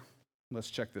culture.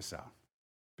 Let's check this out.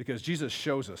 Because Jesus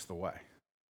shows us the way.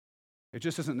 It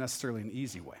just isn't necessarily an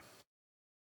easy way.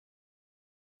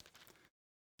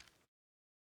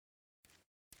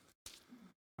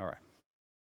 All right.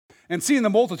 And seeing the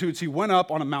multitudes, he went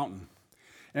up on a mountain.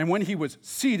 And when he was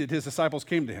seated, his disciples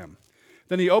came to him.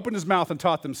 Then he opened his mouth and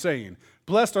taught them, saying,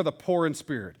 blessed are the poor in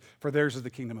spirit, for theirs is the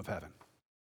kingdom of heaven.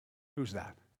 Who's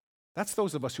that? That's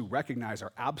those of us who recognize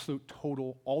our absolute,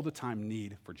 total, all the time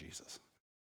need for Jesus.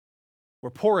 We're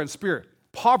poor in spirit.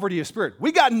 Poverty of spirit.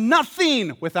 We got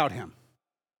nothing without him.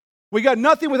 We got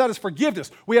nothing without his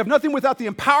forgiveness. We have nothing without the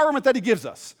empowerment that he gives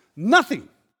us. Nothing.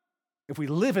 If we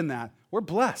live in that, we're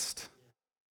blessed.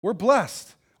 We're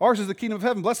blessed. Ours is the kingdom of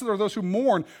heaven. Blessed are those who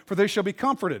mourn, for they shall be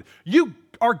comforted. You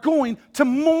are going to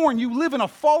mourn. You live in a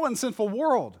fallen, sinful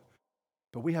world.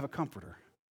 But we have a comforter.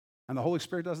 And the Holy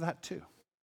Spirit does that too.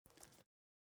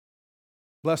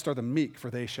 Blessed are the meek, for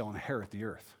they shall inherit the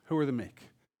earth. Who are the meek?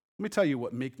 Let me tell you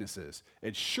what meekness is.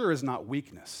 It sure is not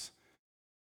weakness.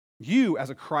 You, as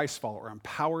a Christ follower, are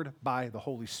empowered by the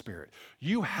Holy Spirit.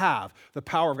 You have the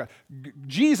power of God.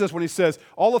 Jesus, when he says,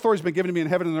 all authority has been given to me in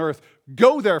heaven and on earth,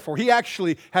 go therefore, he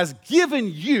actually has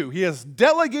given you, he has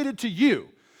delegated to you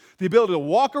the ability to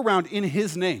walk around in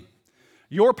his name.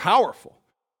 You're powerful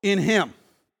in him.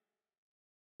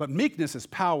 But meekness is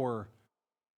power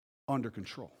under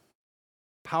control.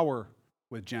 Power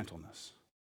with gentleness.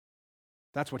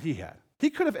 That's what he had. He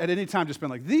could have at any time just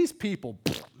been like, these people,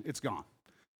 it's gone.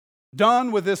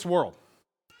 Done with this world.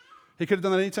 He could have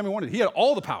done that anytime he wanted. He had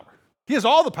all the power. He has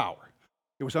all the power.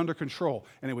 It was under control,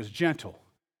 and it was gentle,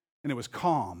 and it was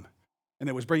calm, and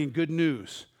it was bringing good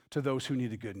news to those who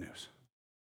needed good news.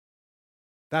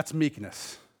 That's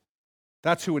meekness.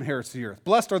 That's who inherits the earth.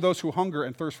 Blessed are those who hunger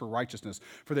and thirst for righteousness,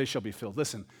 for they shall be filled.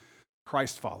 Listen,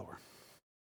 Christ follower,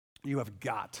 you have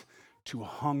got to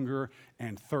hunger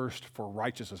and thirst for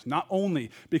righteousness, not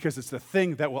only because it's the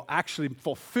thing that will actually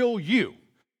fulfill you,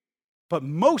 but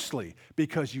mostly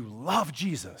because you love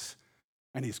Jesus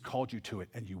and he's called you to it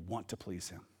and you want to please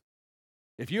him.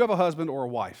 If you have a husband or a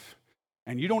wife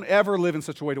and you don't ever live in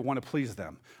such a way to want to please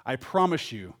them, I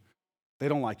promise you, they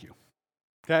don't like you,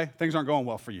 okay? Things aren't going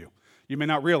well for you. You may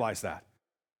not realize that.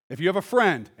 If you have a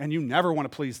friend and you never want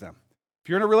to please them, if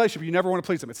you're in a relationship, you never want to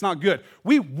please them, it's not good.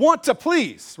 We want to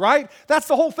please, right? That's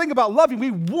the whole thing about loving.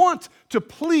 We want to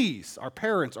please our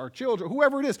parents, our children,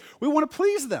 whoever it is. We want to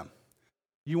please them.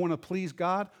 You want to please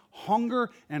God?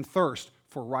 Hunger and thirst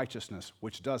for righteousness,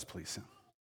 which does please him.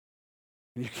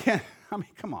 And you can't,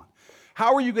 come on.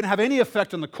 How are you going to have any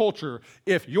effect on the culture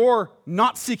if you're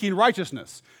not seeking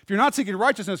righteousness? If you're not seeking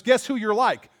righteousness, guess who you're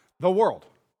like? The world,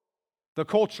 the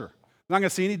culture. I'm not going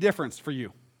to see any difference for you.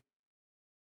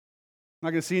 I'm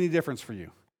not going to see any difference for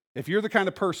you. If you're the kind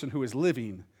of person who is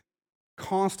living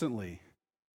constantly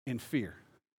in fear,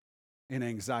 in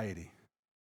anxiety,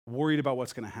 worried about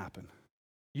what's going to happen,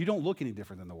 you don't look any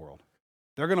different than the world.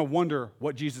 They're going to wonder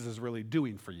what Jesus is really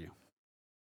doing for you.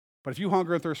 But if you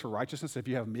hunger and thirst for righteousness, if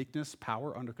you have meekness,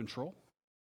 power under control,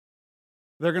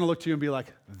 they're going to look to you and be like,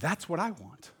 that's what I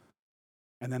want.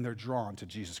 And then they're drawn to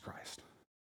Jesus Christ.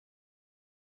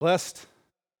 Blessed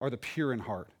are the pure in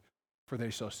heart, for they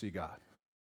shall see God.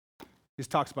 He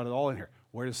talks about it all in here.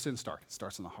 Where does sin start? It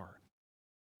starts in the heart.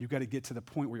 You've got to get to the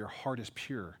point where your heart is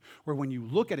pure, where when you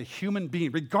look at a human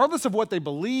being, regardless of what they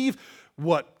believe,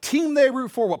 what team they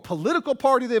root for, what political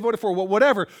party they voted for,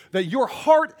 whatever, that your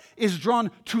heart is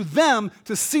drawn to them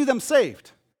to see them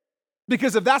saved.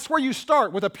 Because if that's where you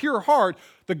start, with a pure heart,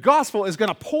 the gospel is going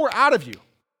to pour out of you.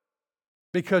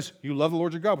 Because you love the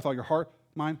Lord your God with all your heart,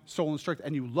 mind, soul, and strength,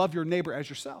 and you love your neighbor as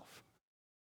yourself.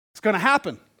 It's going to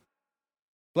happen.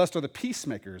 Blessed are the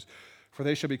peacemakers, for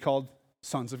they shall be called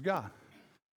sons of God.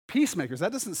 Peacemakers,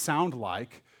 that doesn't sound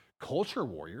like culture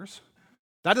warriors.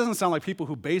 That doesn't sound like people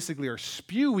who basically are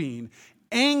spewing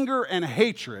anger and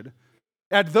hatred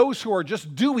at those who are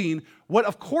just doing what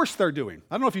of course they're doing.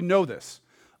 I don't know if you know this.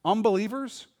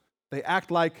 Unbelievers, they act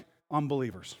like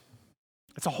unbelievers.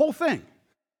 It's a whole thing,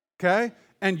 okay?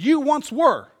 And you once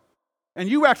were, and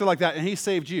you acted like that, and he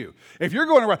saved you. If you're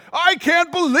going around, I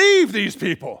can't believe these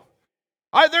people.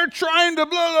 They're trying to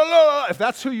blah, blah, blah. If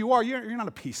that's who you are, you're not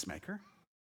a peacemaker.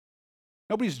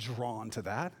 Nobody's drawn to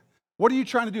that. What are you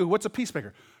trying to do? What's a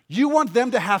peacemaker? You want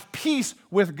them to have peace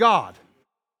with God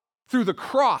through the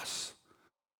cross,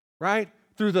 right?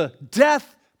 Through the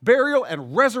death, burial,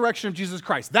 and resurrection of Jesus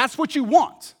Christ. That's what you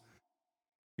want.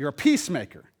 You're a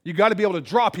peacemaker. You got to be able to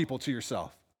draw people to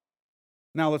yourself.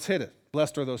 Now let's hit it.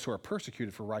 Blessed are those who are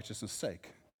persecuted for righteousness' sake,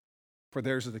 for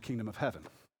theirs is the kingdom of heaven.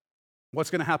 What's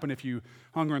going to happen if you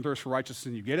hunger and thirst for righteousness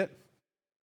and you get it?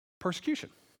 Persecution.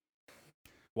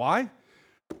 Why?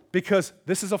 Because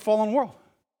this is a fallen world.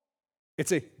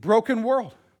 It's a broken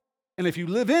world. And if you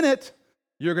live in it,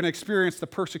 you're going to experience the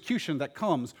persecution that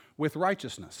comes with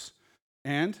righteousness.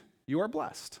 And you are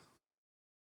blessed.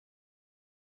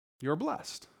 You're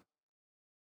blessed.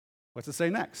 What's it say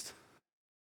next?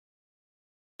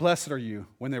 Blessed are you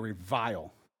when they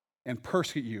revile and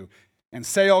persecute you and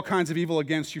say all kinds of evil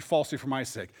against you falsely for my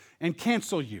sake, and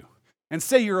cancel you, and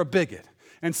say you're a bigot,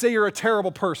 and say you're a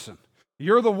terrible person.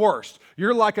 You're the worst.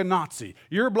 You're like a Nazi.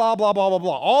 You're blah, blah, blah, blah,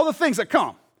 blah. All the things that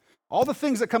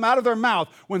come out of their mouth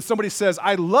when somebody says,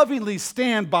 I lovingly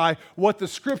stand by what the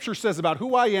scripture says about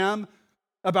who I am,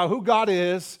 about who God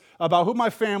is, about who my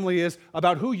family is,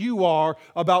 about who you are,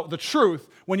 about the truth,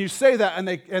 when you say that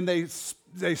and they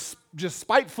just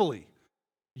spitefully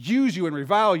use you and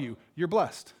revile you, you're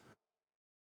blessed.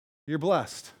 You're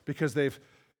blessed because they've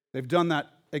done that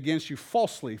against you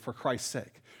falsely for Christ's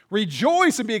sake.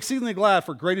 Rejoice and be exceedingly glad,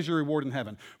 for great is your reward in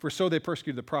heaven. For so they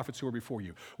persecuted the prophets who were before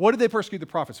you. What did they persecute the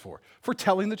prophets for? For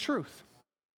telling the truth.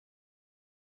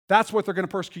 That's what they're going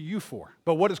to persecute you for.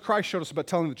 But what has Christ showed us about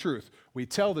telling the truth? We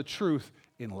tell the truth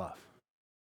in love.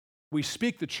 We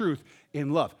speak the truth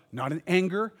in love, not in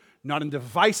anger, not in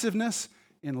divisiveness,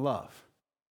 in love.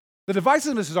 The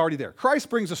divisiveness is already there. Christ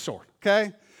brings a sword,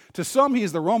 okay? To some, he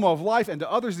is the aroma of life, and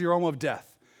to others, the aroma of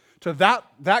death. To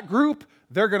that group,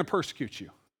 they're going to persecute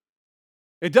you.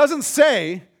 It doesn't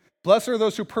say, blessed are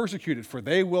those who persecuted, for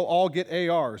they will all get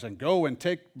ARs and go and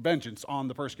take vengeance on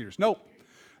the persecutors. Nope,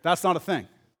 that's not a thing.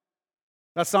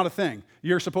 That's not a thing.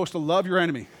 You're supposed to love your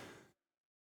enemy,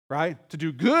 right? To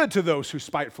do good to those who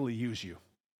spitefully use you.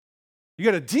 You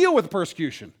got to deal with the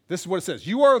persecution. This is what it says.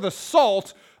 You are the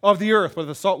salt of the earth, but if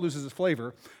the salt loses its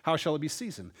flavor, how shall it be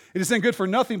seasoned? It is then good for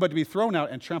nothing but to be thrown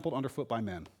out and trampled underfoot by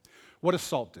men. What does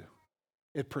salt do?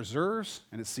 It preserves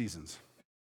and it seasons.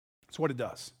 That's what it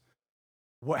does.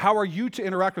 How are you to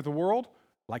interact with the world?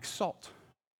 Like salt.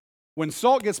 When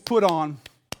salt gets put on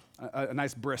a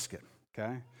nice brisket,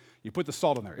 okay? You put the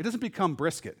salt in there. It doesn't become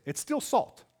brisket. It's still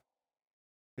salt.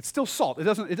 It's still salt. It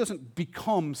doesn't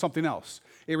become something else.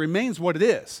 It remains what it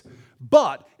is.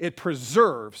 But it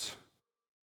preserves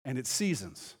and it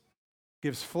seasons.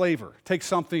 Gives flavor. Takes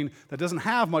something that doesn't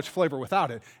have much flavor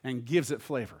without it and gives it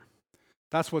flavor.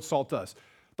 That's what salt does.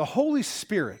 The Holy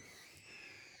Spirit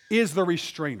is the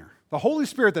restrainer. The Holy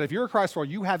Spirit that if you're a Christ follower,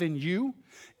 you have in you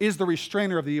is the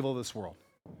restrainer of the evil of this world.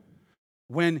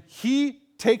 When he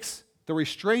takes the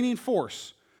restraining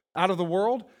force out of the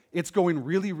world, it's going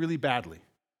really, really badly.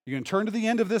 You can turn to the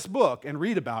end of this book and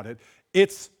read about it.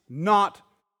 It's not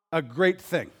a great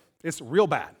thing. It's real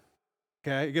bad.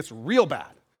 Okay? It gets real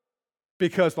bad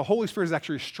because the Holy Spirit is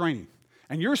actually restraining.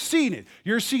 And you're seeing it.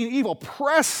 You're seeing evil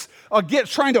press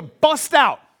against, trying to bust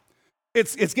out.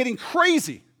 It's getting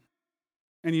crazy.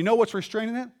 And you know what's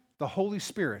restraining it? The Holy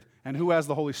Spirit. And who has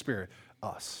the Holy Spirit?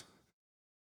 Us.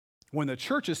 When the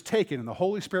church is taken and the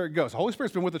Holy Spirit goes, the Holy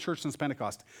Spirit's been with the church since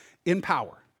Pentecost in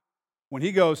power. When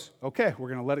he goes, okay, we're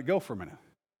going to let it go for a minute.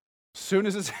 As soon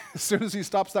as he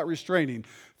stops that restraining,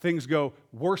 things go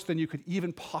worse than you could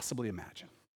even possibly imagine.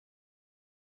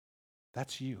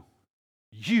 That's you.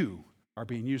 You are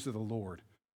being used of the Lord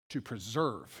to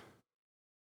preserve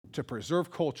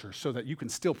culture so that you can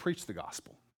still preach the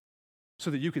gospel,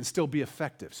 so that you can still be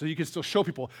effective, so you can still show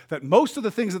people that most of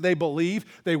the things that they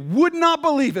believe, they would not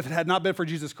believe if it had not been for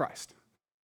Jesus Christ.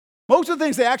 Most of the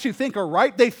things they actually think are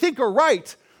right, they think are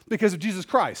right because of Jesus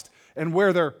Christ. And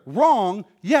where they're wrong,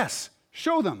 yes,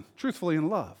 show them truthfully in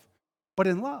love, but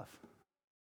in love.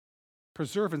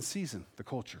 Preserve and season the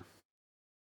culture.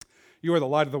 You are the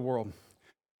light of the world.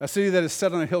 A city that is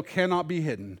set on a hill cannot be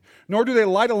hidden, nor do they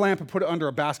light a lamp and put it under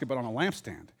a basket, but on a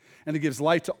lampstand, and it gives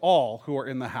light to all who are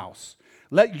in the house.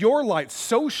 Let your light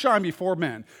so shine before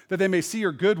men that they may see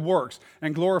your good works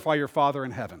and glorify your Father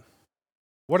in heaven.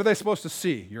 What are they supposed to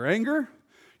see? Your anger?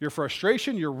 Your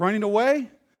frustration? Your running away?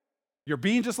 Your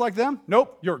being just like them?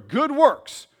 Nope, your good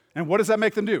works. And what does that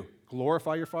make them do?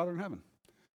 Glorify your Father in heaven.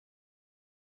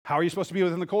 How are you supposed to be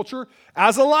within the culture?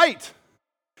 As a light.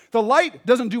 The light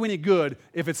doesn't do any good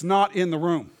if it's not in the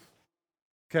room,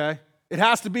 okay? It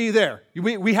has to be there.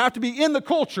 We have to be in the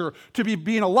culture to be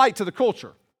being a light to the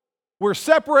culture. We're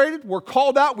separated. We're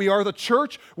called out. We are the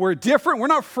church. We're different. We're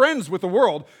not friends with the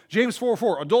world. James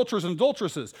 4:4, adulterers and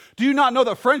adulteresses. Do you not know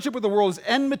that friendship with the world is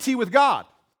enmity with God?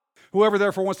 Whoever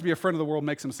therefore wants to be a friend of the world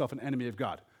makes himself an enemy of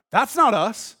God. That's not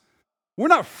us. We're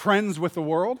not friends with the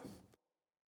world,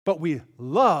 but we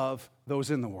love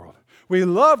those in the world. We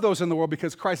love those in the world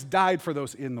because Christ died for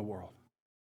those in the world,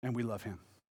 and we love him.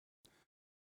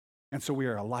 And so we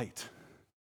are a light,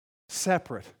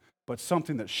 separate, but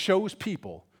something that shows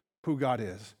people who God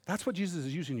is. That's what Jesus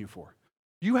is using you for.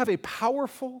 You have a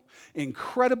powerful,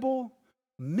 incredible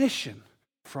mission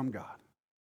from God.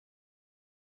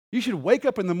 You should wake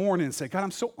up in the morning and say, God,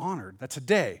 I'm so honored that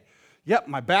today, yep,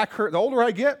 my back hurt. The older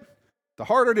I get, the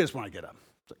harder it is when I get up.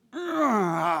 It's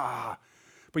like,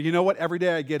 but you know what? Every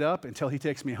day I get up until he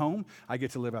takes me home, I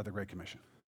get to live out the Great Commission.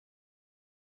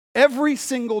 Every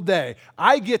single day,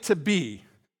 I get to be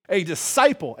a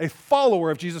disciple, a follower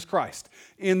of Jesus Christ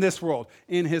in this world,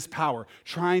 in his power,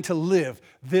 trying to live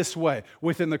this way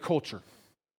within the culture.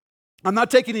 I'm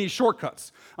not taking any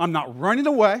shortcuts. I'm not running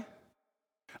away.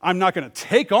 I'm not going to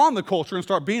take on the culture and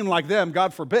start being like them,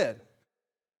 God forbid.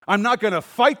 I'm not going to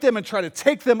fight them and try to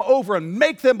take them over and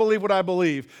make them believe what I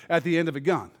believe at the end of a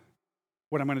gun.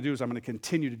 What I'm going to do is I'm going to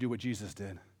continue to do what Jesus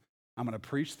did. I'm going to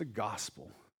preach the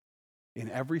gospel in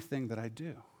everything that I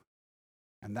do.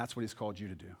 And that's what he's called you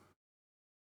to do,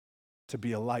 to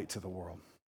be a light to the world.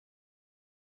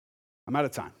 I'm out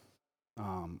of time.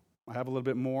 I have a little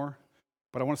bit more,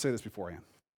 but I want to say this before I end.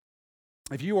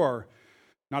 If you are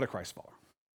not a Christ follower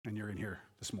and you're in here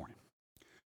this morning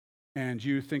and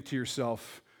you think to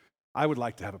yourself, I would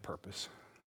like to have a purpose.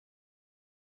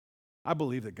 I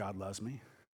believe that God loves me.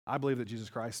 I believe that Jesus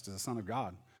Christ is the Son of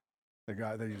God, that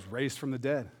he was raised from the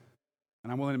dead,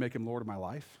 and I'm willing to make him Lord of my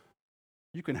life.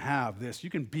 You can have this. You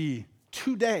can be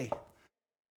today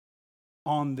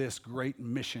on this great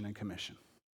mission and commission.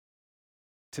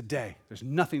 Today, there's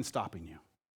nothing stopping you.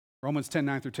 Romans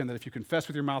 10:9-10, that if you confess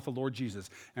with your mouth the Lord Jesus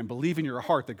and believe in your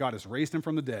heart that God has raised him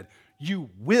from the dead, you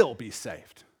will be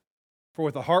saved. For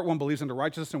with the heart one believes unto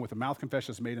righteousness, and with the mouth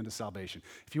confession is made unto salvation.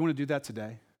 If you want to do that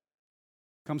today,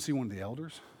 come see one of the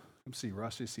elders. Come see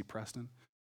Rusty, see Preston.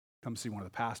 Come see one of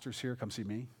the pastors here. Come see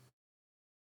me.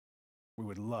 We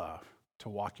would love to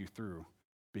walk you through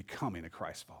becoming a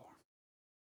Christ follower.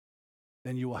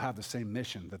 Then you will have the same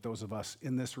mission that those of us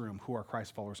in this room who are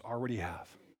Christ followers already have.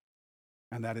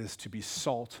 And that is to be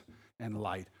salt and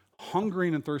light,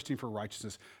 hungering and thirsting for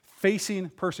righteousness, facing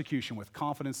persecution with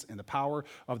confidence in the power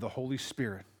of the Holy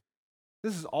Spirit.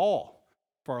 This is all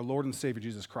for our Lord and Savior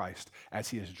Jesus Christ as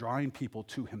he is drawing people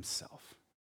to himself.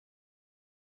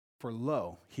 For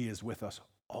lo, he is with us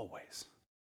always,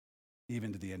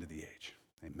 even to the end of the age.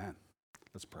 Amen.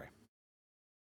 Let's pray.